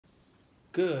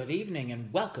Good evening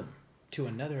and welcome to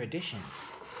another edition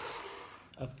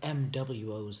of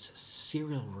mWo's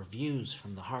cereal reviews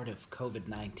from the heart of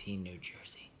COVID-19 New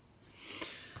Jersey.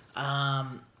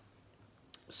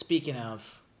 Speaking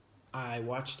of, I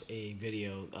watched a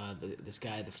video, this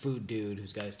guy, the food dude,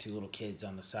 who's got his two little kids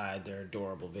on the side. They're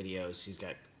adorable videos. He's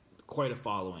got quite a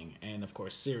following. And of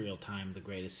course, Cereal Time, the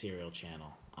greatest cereal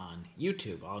channel on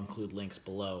YouTube. I'll include links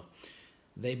below.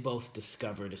 They both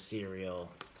discovered a cereal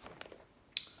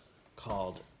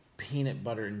called Peanut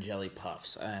Butter and Jelly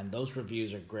Puffs, and those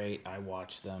reviews are great. I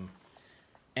watch them,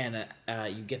 and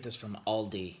you get this from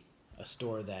Aldi, a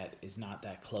store that is not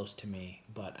that close to me,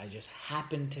 but I just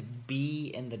happened to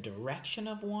be in the direction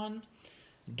of one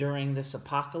during this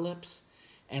apocalypse,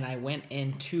 and I went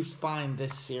in to find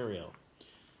this cereal,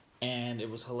 and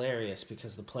it was hilarious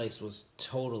because the place was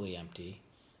totally empty.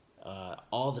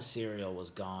 All the cereal was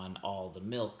gone, all the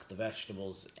milk, the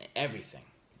vegetables, everything.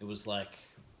 It was like,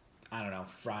 I don't know,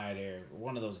 Friday or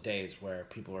one of those days where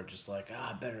people are just like,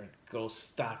 I better go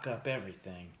stock up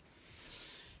everything.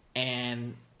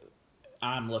 And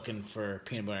I'm looking for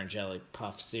peanut butter and jelly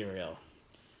puff cereal.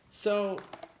 So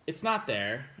it's not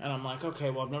there. And I'm like, okay,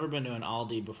 well, I've never been to an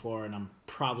Aldi before, and I'm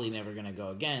probably never going to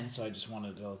go again. So I just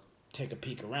wanted to take a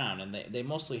peek around. And they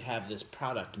mostly have this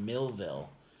product, Millville,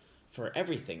 for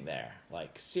everything there.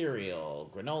 Like cereal,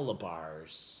 granola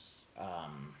bars, I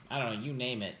don't know, you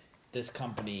name it. This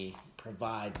company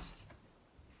provides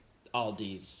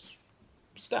Aldi's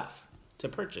stuff to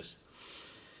purchase.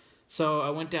 So I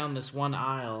went down this one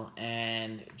aisle,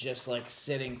 and just like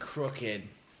sitting crooked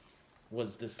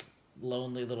was this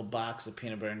lonely little box of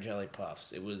peanut butter and jelly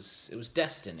puffs. It was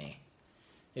destiny.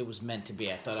 It was meant to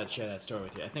be. I thought I'd share that story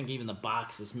with you. I think even the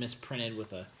box is misprinted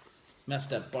with a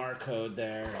messed up barcode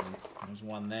there, and there's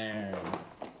one there, and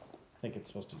I think it's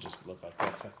supposed to just look like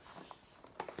that. So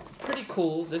pretty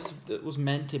cool. This was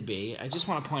meant to be. I just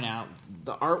want to point out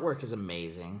the artwork is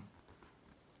amazing.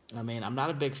 I mean, I'm not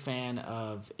a big fan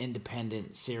of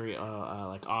independent cereal,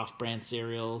 like off-brand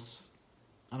cereals.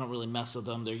 I don't really mess with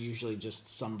them. They're usually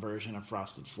just some version of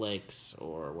Frosted Flakes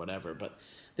or whatever. But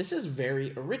this is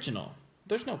very original.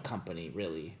 There's no company,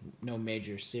 really, no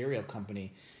major cereal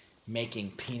company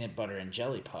making peanut butter and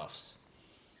jelly puffs.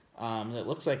 It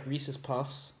looks like Reese's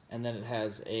Puffs, and then it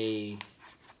has a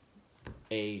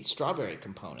strawberry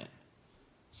component.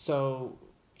 So,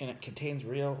 and it contains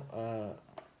real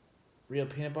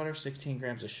peanut butter, 16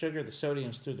 grams of sugar. The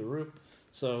sodium's through the roof.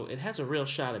 So it has a real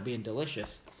shot at being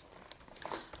delicious.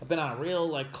 I've been on a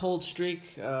real cold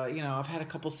streak. I've had a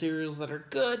couple cereals that are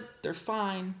good. They're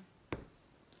fine.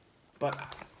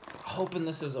 But hoping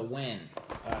this is a win.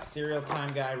 Cereal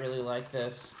Time guy really like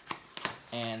this.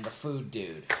 And the food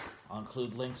dude. I'll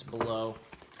include links below.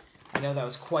 I know that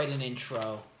was quite an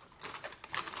intro.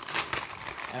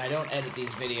 And I don't edit these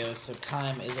videos, so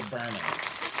time is a burning.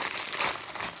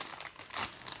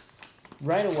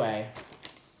 Right away.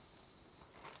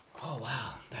 Oh,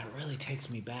 wow. That really takes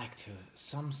me back to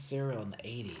some cereal in the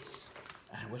 80s.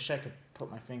 I wish I could put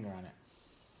my finger on it.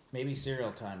 Maybe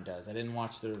Cereal Time does. I didn't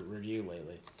watch the review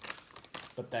lately.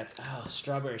 But that's,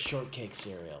 strawberry shortcake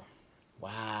cereal.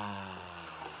 Wow.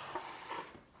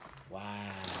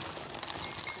 Wow.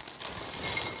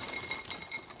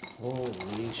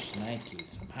 Holy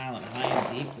shnikes. I'm piling high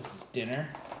and deep. This is dinner.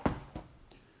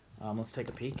 Let's take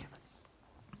a peek.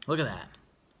 Look at that.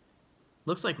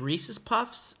 Looks like Reese's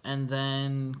Puffs and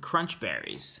then Crunch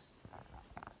Berries.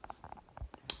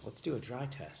 Let's do a dry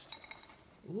test.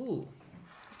 Ooh.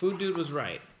 Food dude was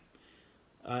right.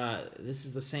 This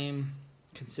is the same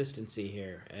consistency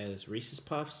here as Reese's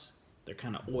Puffs. They're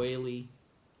kind of oily.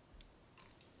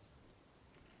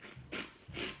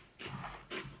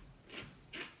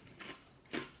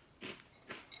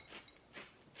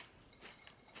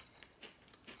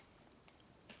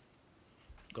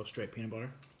 Go straight peanut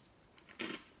butter.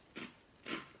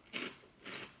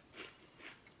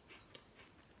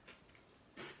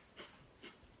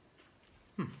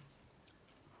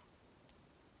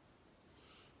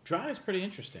 Dry is pretty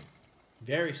interesting.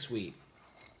 Very sweet.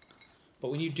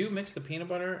 But when you do mix the peanut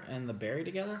butter and the berry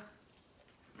together,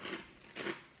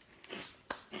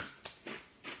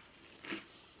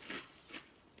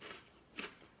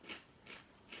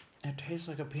 it tastes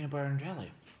like a peanut butter and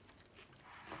jelly.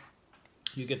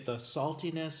 You get the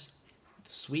saltiness, the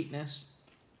sweetness,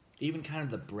 even kind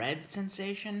of the bread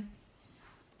sensation.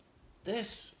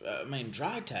 This,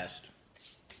 dry test,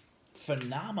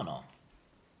 phenomenal.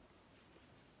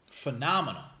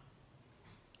 Phenomenal.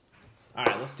 All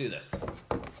right, let's do this.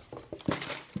 All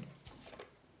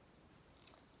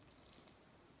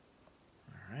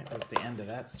right, that's the end of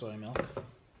that soy milk.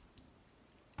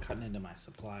 Cutting into my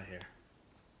supply here.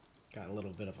 Got a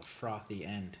little bit of a frothy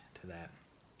end to that.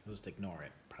 Just ignore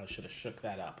it. Probably should have shook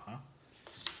that up, huh?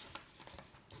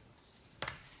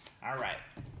 All right,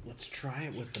 let's try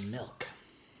it with the milk.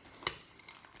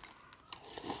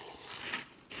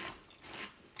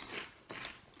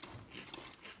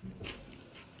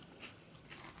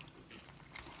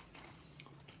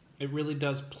 It really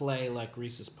does play like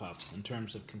Reese's Puffs in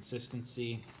terms of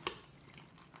consistency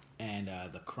and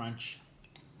the crunch.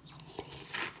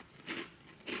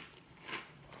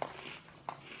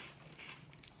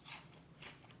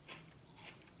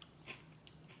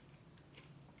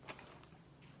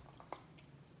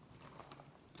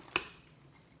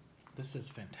 This is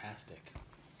fantastic.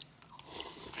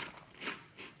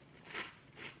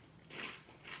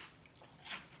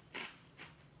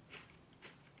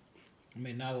 I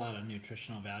mean, not a lot of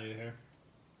nutritional value here.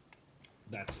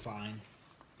 That's fine.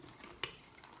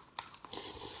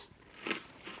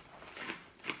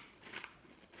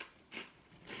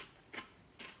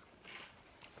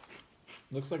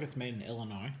 Looks like it's made in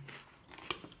Illinois.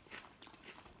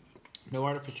 No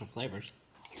artificial flavors.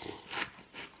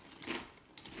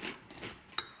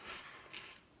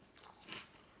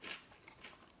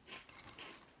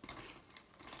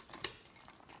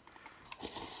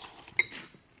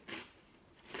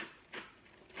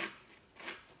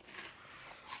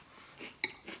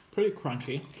 Pretty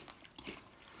crunchy.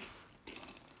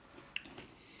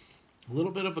 A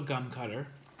little bit of a gum cutter.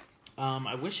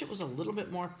 I wish it was a little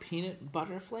bit more peanut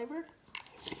butter flavored.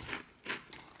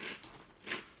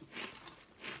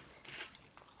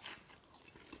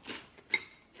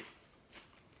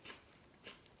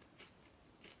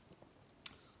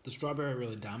 The strawberry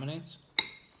really dominates.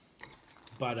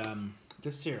 But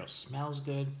this cereal smells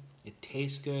good. It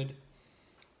tastes good.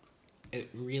 It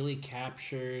really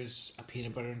captures a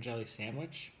peanut butter and jelly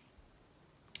sandwich.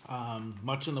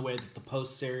 Much in the way that the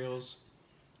Post cereals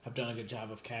have done a good job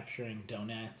of capturing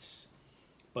donuts.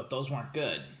 But those weren't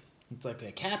good. It's like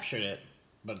they captured it,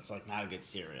 but it's like not a good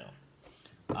cereal.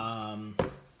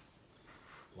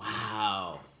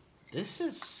 Wow. This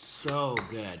is so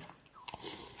good.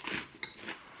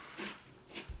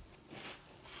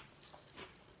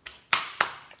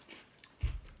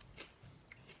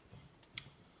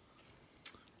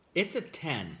 It's a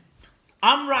 10.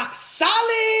 I'm rock solid!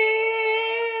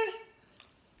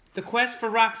 The quest for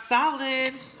rock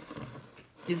solid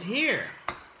is here.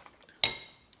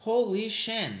 Holy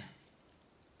shin.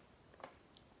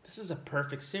 This is a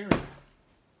perfect cereal.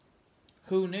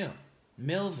 Who knew?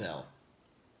 Millville.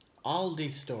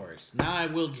 Aldi stores. Now I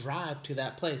will drive to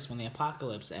that place when the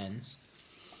apocalypse ends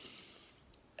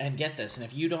and get this. And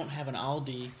if you don't have an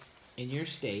Aldi in your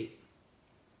state,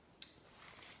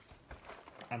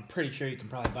 I'm pretty sure you can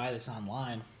probably buy this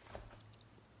online.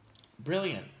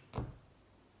 Brilliant.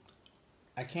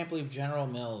 I can't believe General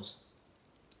Mills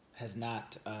has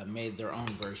not made their own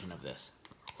version of this.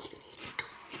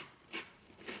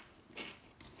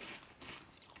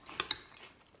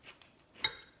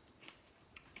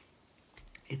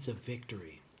 It's a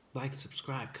victory. Like,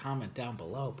 subscribe, comment down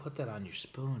below. Put that on your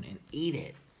spoon and eat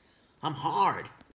it. I'm hard.